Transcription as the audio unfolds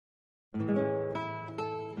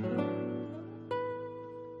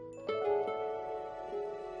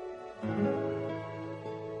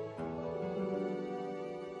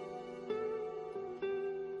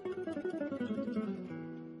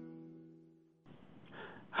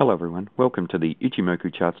Hello everyone, welcome to the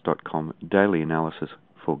Ichimoku daily analysis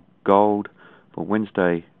for gold for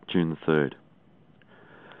Wednesday, June the 3rd.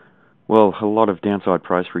 Well, a lot of downside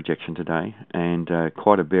price rejection today and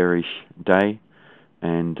quite a bearish day,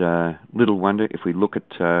 and little wonder if we look at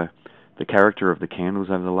the character of the candles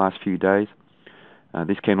over the last few days.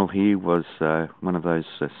 This candle here was one of those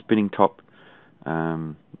spinning top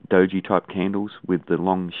doji type candles with the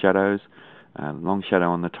long shadows, long shadow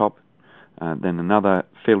on the top. Then another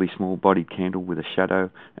fairly small bodied candle with a shadow,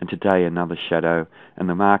 and today another shadow, and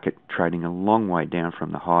the market trading a long way down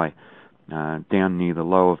from the high, down near the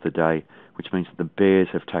low of the day, which means that the bears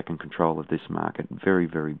have taken control of this market. Very,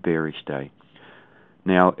 very bearish day.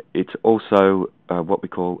 Now, it's also what we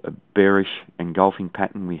call a bearish engulfing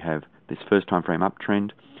pattern. We have this first time frame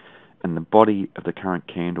uptrend, and the body of the current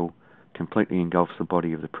candle completely engulfs the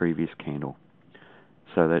body of the previous candle.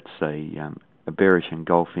 So that's a bearish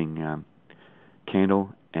engulfing candle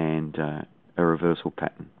and a reversal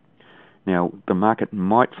pattern. Now, the market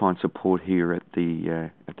might find support here at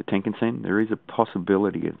the Tenkan Sen. There is a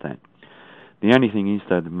possibility of that. The only thing is,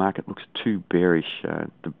 though, the market looks too bearish.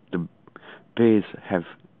 The bears have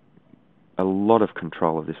a lot of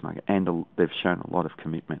control of this market, and they've shown a lot of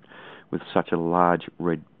commitment with such a large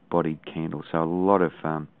red-bodied candle. So a lot of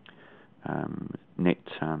net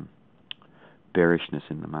bearishness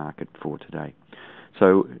in the market for today.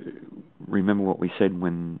 So remember what we said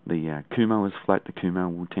when the Kumo was flat. The Kumo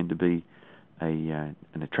will tend to be an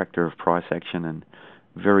attractor of price action, and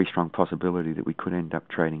very strong possibility that we could end up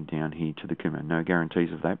trading down here to the Kumo. No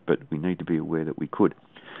guarantees of that, but we need to be aware that we could.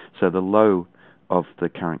 So the low of the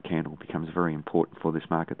current candle becomes very important for this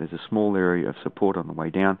market. There's a small area of support on the way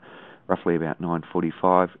down, roughly about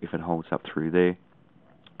 945 if it holds up through there.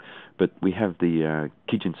 But we have the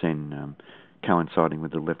Kijun Sen coinciding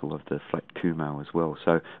with the level of the flat Kumo as well.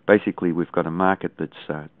 So basically we've got a market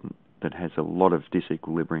that has a lot of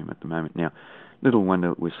disequilibrium at the moment. Now, little wonder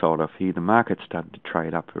that we're sold off here. The market started to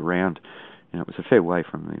trade up around, it was a fair way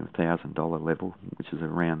from the $1,000 level, which is a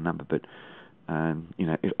round number, but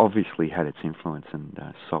it obviously had its influence and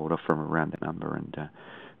sold off from around that number, and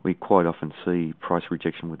we quite often see price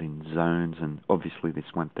rejection within zones, and obviously this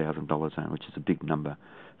 $1,000 zone, which is a big number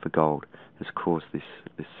for gold, has caused this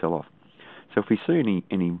sell-off. So if we see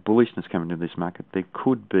any bullishness coming into this market, there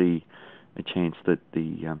could be a chance that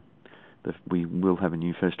we will have a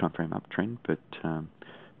new first time frame uptrend, but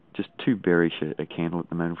just too bearish a candle at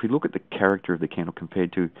the moment. If we look at the character of the candle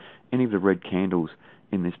compared to any of the red candles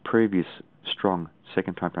in this previous strong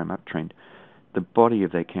second time frame uptrend, the body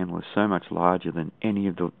of that candle is so much larger than any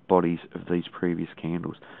of the bodies of these previous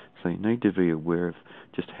candles. So you need to be aware of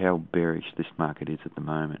just how bearish this market is at the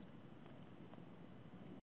moment.